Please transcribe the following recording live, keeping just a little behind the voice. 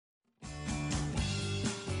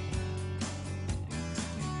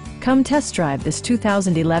Come test drive this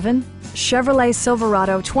 2011 Chevrolet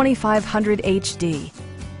Silverado 2500 HD.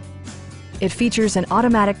 It features an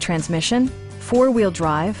automatic transmission, four-wheel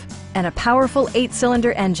drive, and a powerful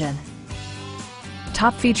 8-cylinder engine.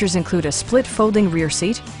 Top features include a split folding rear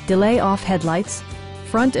seat, delay-off headlights,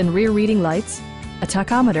 front and rear reading lights, a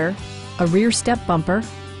tachometer, a rear step bumper,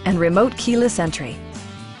 and remote keyless entry.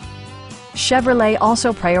 Chevrolet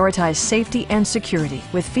also prioritized safety and security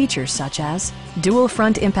with features such as dual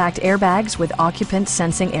front impact airbags with occupant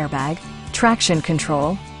sensing airbag, traction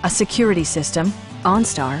control, a security system,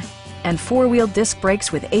 OnStar, and four-wheel disc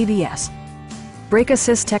brakes with ABS. Brake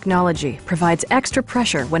Assist technology provides extra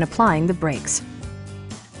pressure when applying the brakes.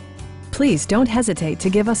 Please don't hesitate to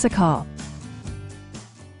give us a call.